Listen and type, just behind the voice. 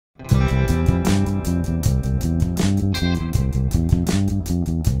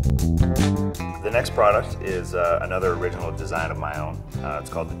The next product is another original design of my own. It's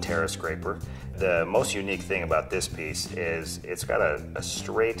called the Tera Scraper. The most unique thing about this piece is it's got a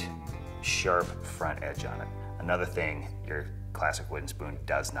straight, sharp front edge on it. Another thing your classic wooden spoon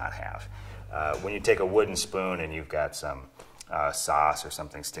does not have. When you take a wooden spoon and you've got some sauce or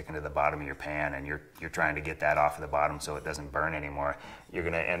something sticking to the bottom of your pan and you're trying to get that off of the bottom so it doesn't burn anymore, you're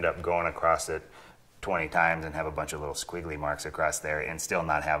going to end up going across it 20 times and have a bunch of little squiggly marks across there and still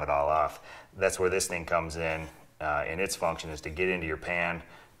not have it all off. That's where this thing comes in, and its function is to get into your pan,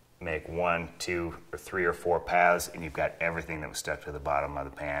 make 1, 2, or 3 or 4 paths, and you've got everything that was stuck to the bottom of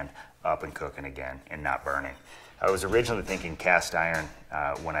the pan up and cooking again and not burning. I was originally thinking cast iron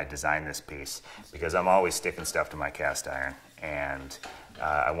when I designed this piece because I'm always sticking stuff to my cast iron, and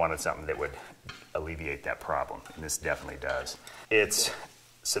I wanted something that would alleviate that problem, and this definitely does. It's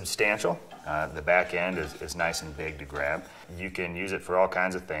substantial. The back end is nice and big to grab. You can use it for all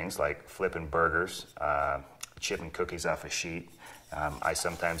kinds of things like flipping burgers, chipping cookies off a sheet. I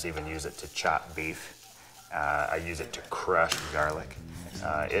sometimes even use it to chop beef. I use it to crush garlic.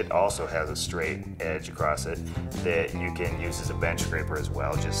 It also has a straight edge across it that you can use as a bench scraper as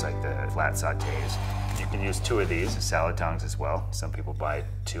well, just like the flat sautés. You can use 2 of these as salad tongs as well. Some people buy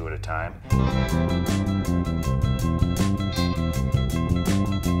 2 at a time.